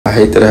I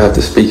hate that I have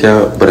to speak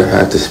out, but I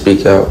have to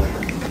speak out.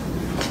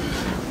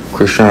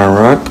 Chrisean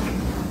Rock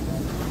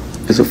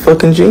is a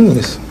fucking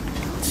genius.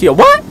 She a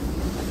what?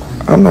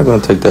 I'm not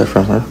gonna take that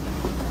from her.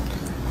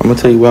 I'm gonna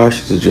tell you why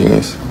she's a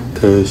genius.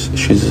 Because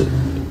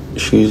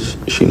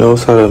she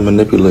knows how to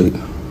manipulate.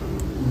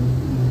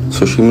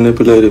 So she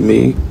manipulated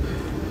me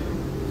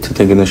to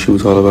thinking that she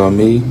was all about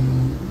me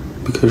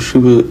because she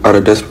was out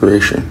of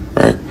desperation,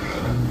 right?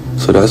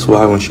 So that's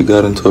why when she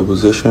got into a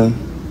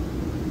position,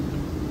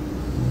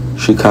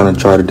 she kind of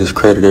tried to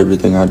discredit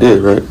everything I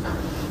did, right?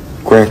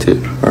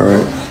 Granted, all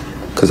right?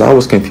 Because I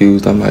was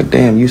confused. I'm like,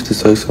 damn, you used to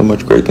say so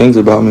much great things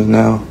about me.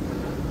 Now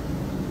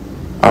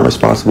I'm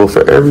responsible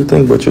for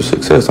everything but your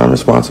success. I'm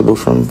responsible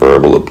from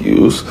verbal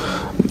abuse,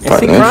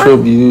 financial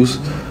abuse,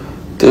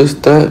 this,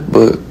 that.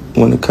 But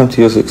when it comes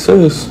to your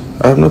success,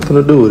 I have nothing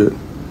to do with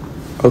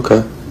it.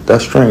 Okay,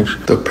 that's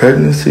strange. The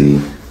pregnancy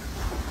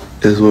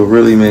is what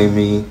really made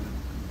me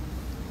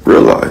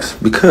realize,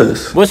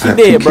 because what she I have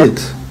did, two bro?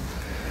 kids.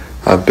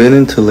 I've been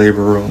into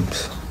labor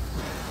rooms.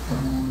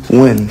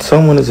 When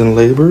someone is in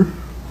labor,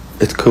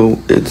 it's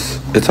cool.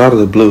 It's out of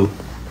the blue.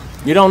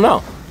 You don't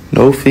know.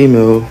 No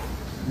female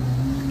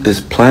is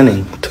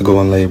planning to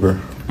go in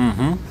labor.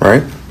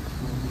 Right?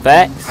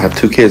 Facts. I have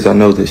two kids. I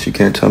know this. You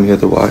can't tell me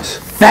otherwise.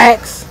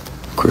 Facts.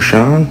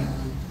 Chrisean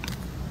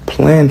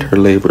planned her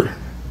labor.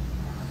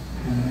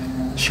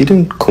 She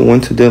didn't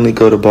coincidentally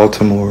go to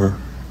Baltimore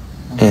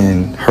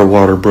and her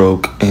water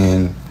broke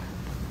and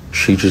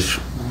she just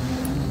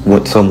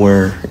went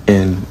somewhere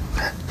and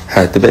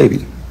had the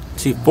baby.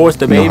 She forced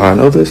the baby? You know how I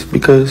know this?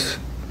 Because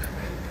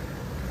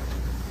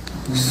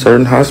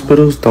certain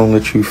hospitals don't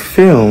let you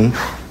film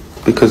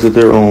because of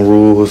their own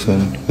rules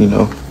and, you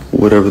know,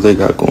 whatever they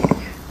got going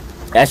on.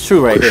 That's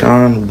true right there.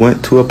 Chrisean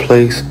went to a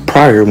place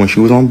prior, when she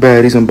was on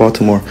Baddies in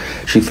Baltimore,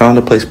 she found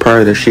a place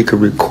prior that she could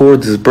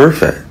record this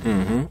birth at.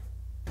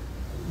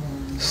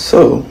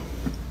 So,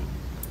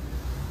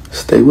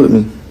 stay with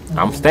me.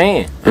 I'm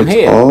staying. I'm It's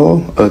here.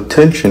 all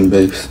attention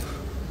based.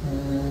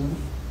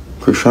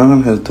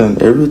 Chrisean has done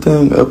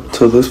everything up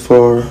to this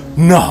far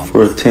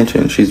for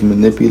attention. She's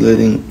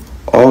manipulating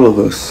all of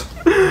us.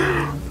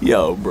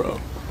 Yo, bro.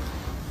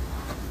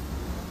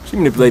 She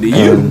manipulated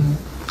you.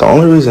 The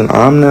only reason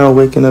I'm now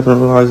waking up and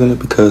realizing it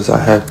because I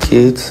have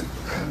kids,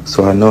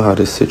 so I know how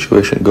this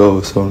situation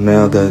goes. So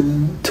now that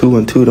 2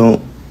 and 2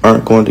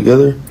 aren't going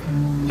together,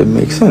 it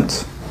makes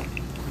sense,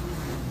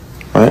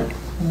 right?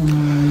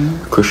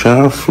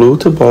 Chrisean flew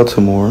to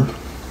Baltimore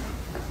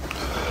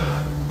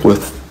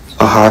with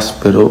a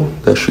hospital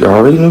that she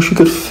already knew she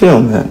could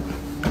film at.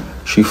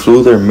 She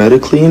flew there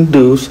medically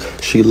induced.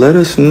 She let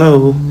us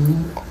know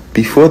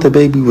before the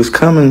baby was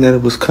coming that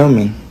it was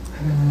coming.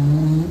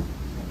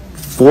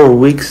 4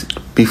 weeks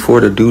before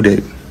the due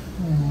date,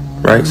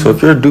 right? So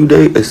if your due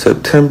date is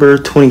September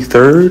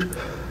 23rd,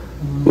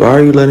 why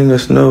are you letting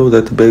us know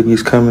that the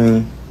baby's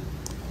coming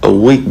a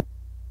week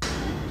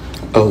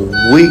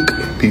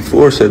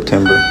before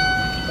September?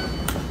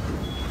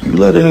 You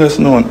letting us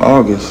know in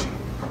August.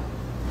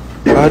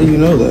 How do you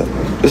know that?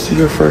 This is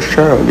your first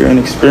child. You're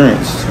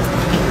inexperienced.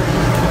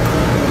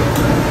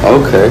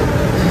 Okay,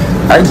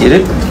 I get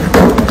it.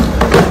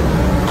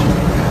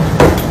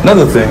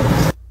 Another thing.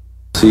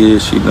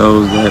 She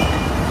knows that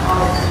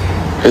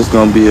it's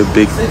gonna be a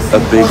big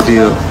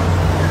deal.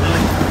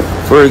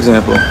 For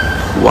example,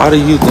 why do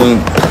you think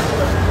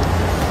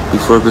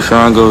before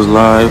Chrisean goes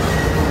live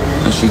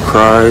and she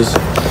cries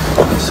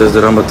and says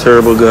that I'm a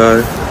terrible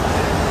guy,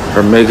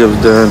 her makeup's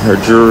done, her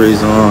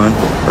jewelry's on,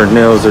 her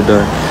nails are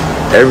done,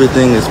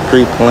 everything is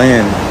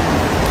pre-planned?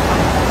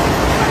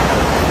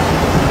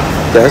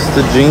 That's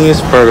the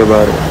genius part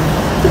about it.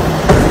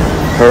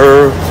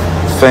 Her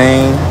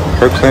fame,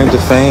 her claim to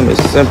fame is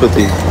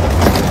sympathy.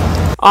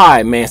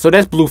 Alright, man, so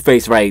that's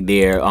Blueface right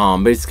there.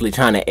 Basically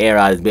trying to air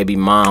out his baby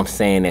mom,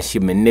 saying that she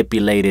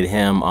manipulated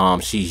him.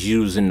 She's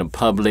using the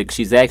public.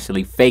 She's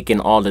actually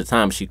faking all the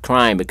time. She's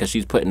crying because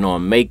she's putting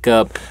on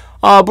makeup.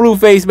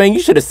 Blueface, man, you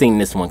should have seen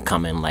this one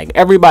coming. Like,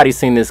 everybody's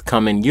seen this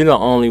coming. You're the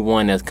only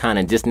one that's kind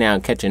of just now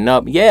catching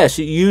up. Yeah,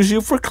 she used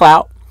you for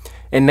clout.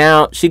 And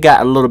now she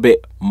got a little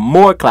bit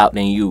more clout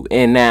than you.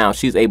 And now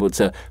she's able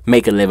to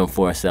make a living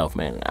for herself,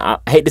 man. I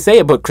hate to say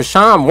it, but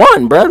Chrisean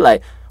won, bro.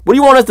 Like, what do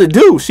you want us to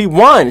do? She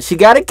won. She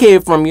got a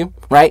kid from you,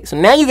 right? So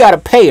now you got to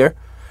pay her,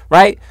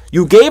 right?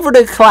 You gave her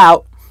the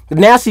clout.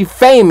 Now she's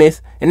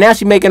famous. And now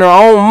she's making her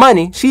own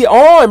money. She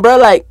on, bro.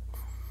 Like,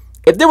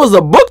 if there was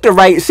a book to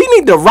write, she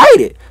need to write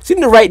it. She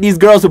need to write these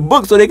girls a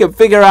book so they can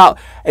figure out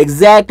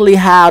exactly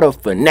how to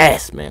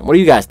finesse, man. What do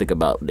you guys think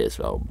about this,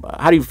 bro?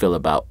 How do you feel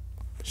about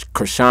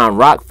Chrisean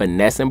Rock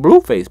finessing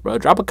Blueface, bro?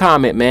 Drop a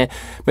comment, man.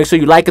 Make sure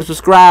you like and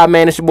subscribe,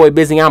 man. It's your boy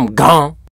Busy. I'm gone.